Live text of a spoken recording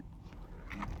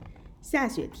下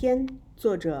雪天，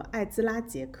作者艾兹拉·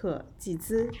杰克·季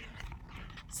兹。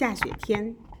下雪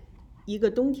天，一个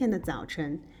冬天的早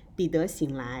晨，彼得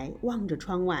醒来，望着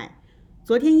窗外。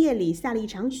昨天夜里下了一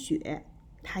场雪，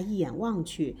他一眼望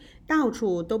去，到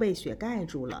处都被雪盖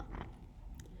住了。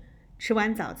吃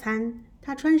完早餐，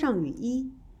他穿上雨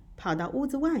衣，跑到屋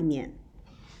子外面。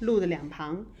路的两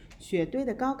旁，雪堆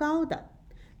得高高的，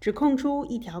只空出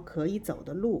一条可以走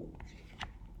的路。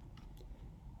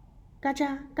嘎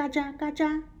喳嘎喳嘎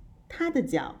喳，他的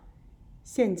脚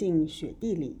陷进雪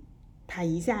地里，他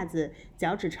一下子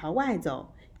脚趾朝外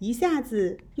走，一下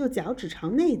子又脚趾朝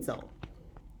内走。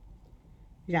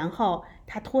然后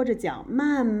他拖着脚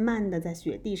慢慢地在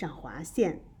雪地上滑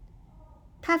线。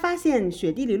他发现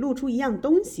雪地里露出一样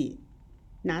东西，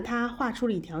拿它画出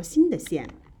了一条新的线。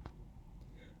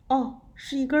哦，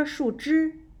是一根树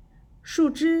枝，树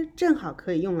枝正好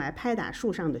可以用来拍打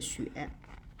树上的雪。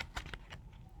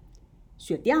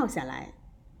雪掉下来，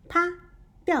啪，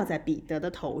掉在彼得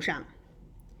的头上。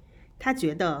他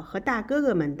觉得和大哥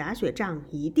哥们打雪仗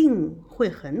一定会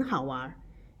很好玩，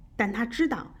但他知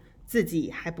道自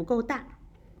己还不够大。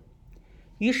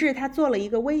于是他做了一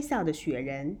个微笑的雪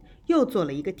人，又做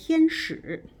了一个天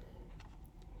使。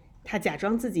他假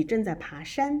装自己正在爬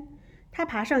山，他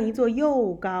爬上一座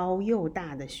又高又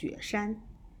大的雪山，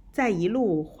再一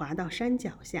路滑到山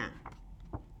脚下。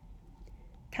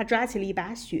他抓起了一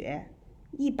把雪，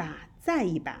一把再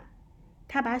一把，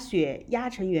他把雪压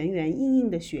成圆圆硬硬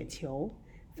的雪球，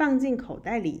放进口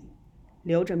袋里，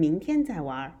留着明天再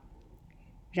玩。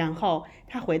然后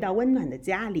他回到温暖的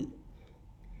家里，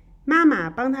妈妈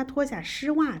帮他脱下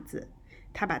湿袜子，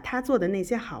他把他做的那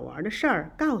些好玩的事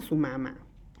儿告诉妈妈。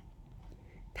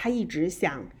他一直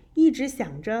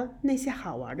想着那些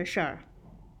好玩的事儿。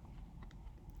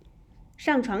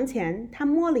上床前，他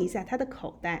摸了一下他的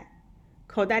口袋，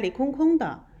口袋里空空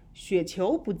的，雪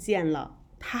球不见了，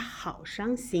他好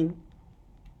伤心。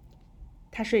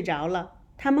他睡着了，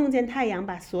他梦见太阳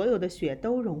把所有的雪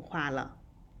都融化了。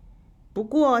不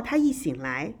过他一醒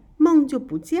来，梦就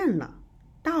不见了，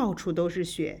到处都是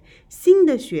雪，新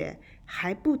的雪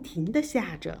还不停地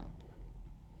下着。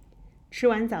吃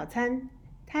完早餐，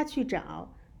他去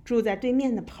找住在对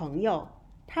面的朋友，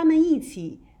他们一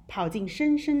起跑进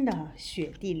深深的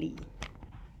雪地里。